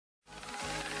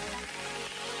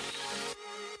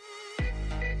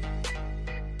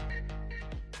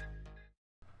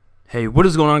Hey, what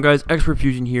is going on, guys?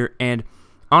 Xpertfusion here, and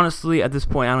honestly, at this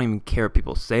point, I don't even care what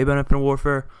people say about Infinite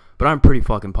Warfare, but I'm pretty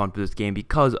fucking pumped for this game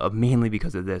mainly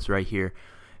because of this right here.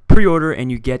 Pre-order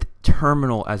and you get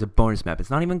Terminal as a bonus map. It's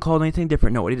not even called anything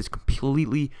different. No, it is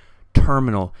completely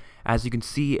Terminal. As you can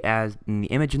see, as in the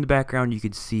image in the background, you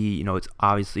can see, it's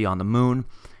obviously on the moon.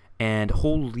 And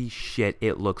holy shit,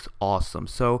 it looks awesome.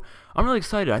 So I'm really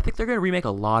excited. I think they're going to remake a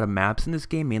lot of maps in this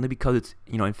game, mainly because it's,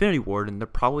 Infinity Ward, and they're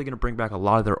probably going to bring back a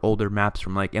lot of their older maps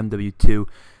from like MW2,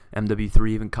 MW3,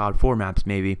 even COD 4 maps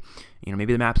maybe.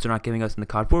 Maybe the maps they're not giving us in the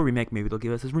COD 4 remake, maybe they'll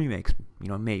give us as remakes.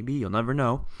 Maybe, you'll never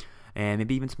know. And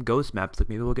maybe even some ghost maps, like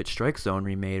maybe we'll get Strike Zone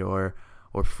remade or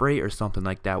Freight or something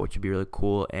like that, which would be really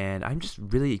cool. And I'm just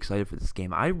really excited for this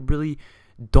game. I really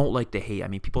don't like the hate. I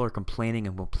mean, people are complaining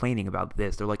about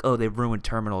this. They're like, oh, they've ruined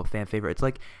Terminal, a fan favorite. It's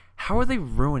like, how are they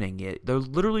ruining it? They're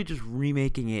literally just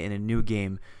remaking it in a new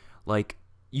game. Like,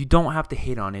 you don't have to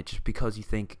hate on it just because you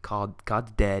think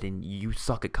COD's dead and you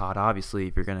suck at COD, obviously,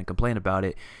 if you're going to complain about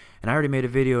it. And I already made a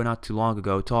video not too long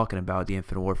ago talking about the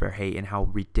Infinite Warfare hate and how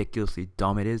ridiculously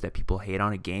dumb it is that people hate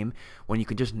on a game when you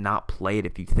can just not play it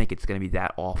if you think it's going to be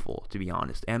that awful, to be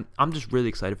honest. And I'm just really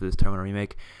excited for this Terminal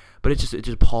remake. But it just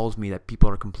appalls me that people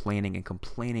are complaining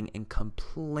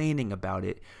about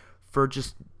it for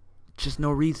just no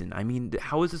reason. I mean,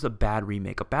 how is this a bad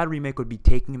remake? A bad remake would be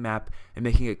taking a map and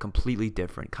making it completely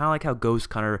different. Kind of like how Ghost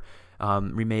kind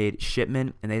of remade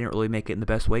Shipment, and they didn't really make it in the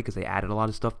best way because they added a lot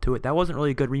of stuff to it. That wasn't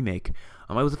really a good remake.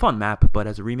 It was a fun map, but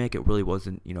as a remake, it really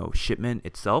wasn't, Shipment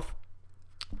itself.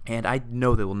 And I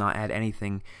know they will not add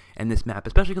anything in this map,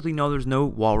 especially because we know there's no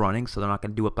wall running, so they're not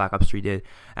going to do what Black Ops 3 did,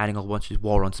 adding a whole bunch of these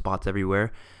wall run spots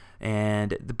everywhere.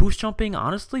 And the boost jumping,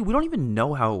 honestly, we don't even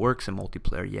know how it works in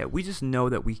multiplayer yet. We just know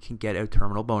that we can get a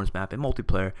Terminal bonus map in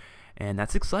multiplayer, and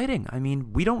that's exciting. I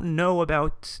mean, we don't know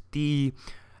about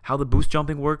how the boost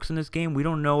jumping works in this game. We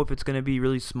don't know if it's going to be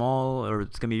really small or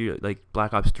it's going to be like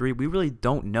Black Ops 3. We really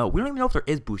don't know. We don't even know if there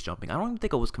is boost jumping. I don't even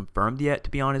think it was confirmed yet, to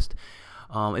be honest.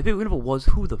 Even if it was,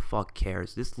 who the fuck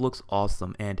cares? This looks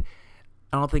awesome, and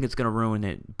I don't think it's going to ruin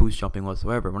it boost jumping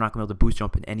whatsoever. We're not going to be able to boost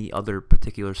jump in any other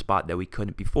particular spot that we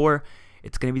couldn't before.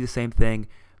 It's going to be the same thing,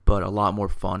 but a lot more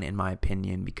fun, in my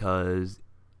opinion, because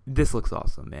this looks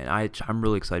awesome, man. I'm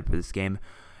really excited for this game,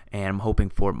 and I'm hoping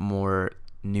for more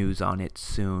news on it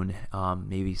soon,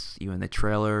 maybe even the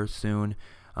trailer soon.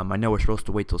 I know we're supposed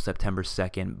to wait till September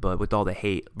 2nd, but with all the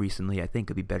hate recently, I think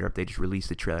it'd be better if they just release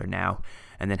the trailer now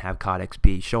and then have COD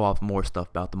XP show off more stuff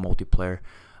about the multiplayer.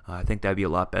 I think that'd be a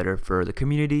lot better for the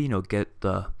community, get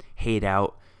the hate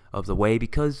out of the way,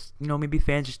 because, maybe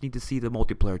fans just need to see the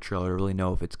multiplayer trailer to really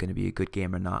know if it's going to be a good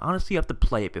game or not. Honestly, you have to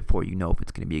play it before you know if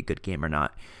it's going to be a good game or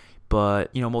not.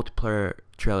 But, multiplayer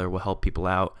trailer will help people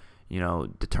out,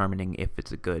 determining if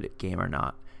it's a good game or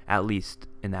not, at least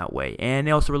in that way. And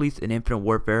they also released an Infinite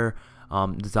Warfare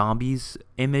zombies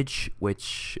image,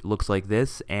 which looks like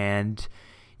this, and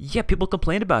yeah, people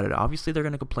complained about it. Obviously, they're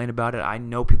going to complain about it. I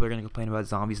know people are going to complain about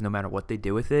zombies no matter what they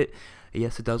do with it.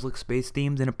 Yes, it does look space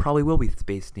themed, and it probably will be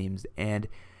space themed, and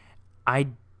I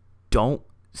don't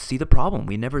see the problem.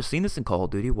 We've never seen this in Call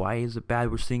of Duty. Why is it bad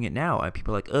we're seeing it now? And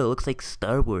people are like, oh, it looks like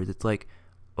Star Wars. It's like,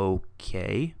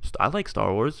 okay, I like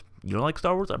Star Wars. You don't like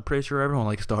Star Wars? I'm pretty sure everyone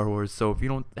likes Star Wars. So if you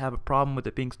don't have a problem with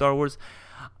it being Star Wars,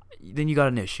 then you got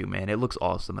an issue, man. It looks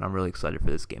awesome, and I'm really excited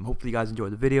for this game. Hopefully you guys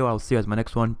enjoyed the video. I'll see you guys in my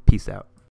next one. Peace out.